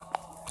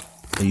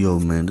Hey yo,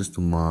 man, this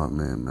the mob,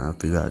 man. I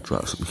figured I'd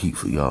drop some heat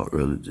for y'all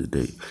earlier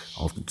today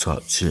off the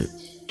top check.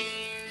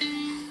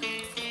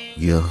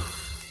 Yeah,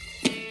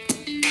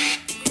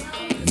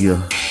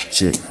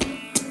 check.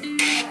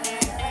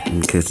 Let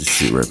me catch this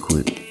shit right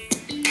quick.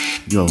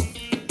 Yo.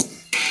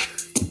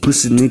 You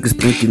pussy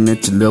niggas thinking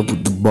that you level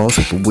the boss,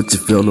 but what you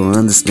fail to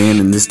understand,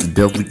 and it's the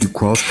devil you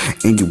cross.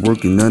 And you're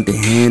working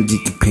underhand, you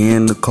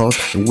paying the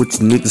cost. And what you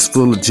niggas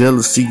full of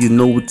jealousy, you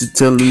know what you're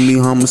telling me.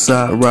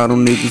 Homicide ride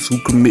on niggas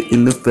who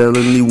committing the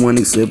felony.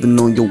 187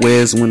 on your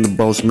ass when the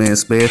boss man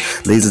spare.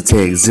 Laser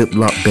tag,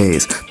 ziploc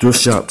bags,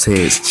 thrift shop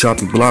tags, chop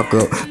your block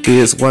up.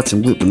 Bears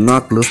watching with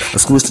binoculars. I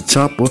switched the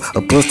chopper,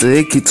 I bust the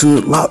AK to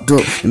it locked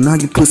up. And now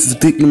your pussy's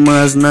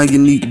victimized, now you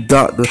need a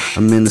doctor.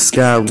 I'm in the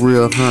sky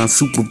real high,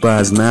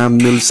 supervised. 9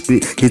 million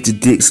spit, hit your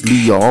dicks,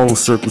 leave your all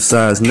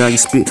circumcised. Now you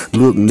spit,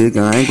 look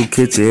nigga, I ain't gon'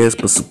 catch your ass,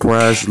 but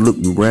surprise. You look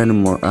me right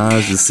in my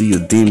eyes, you see a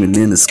demon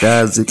in the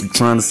skies. If you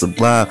trying to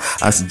survive,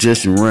 I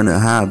suggest you running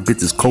high.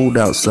 Bitch, it's cold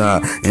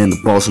outside, and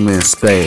the boss man spaz.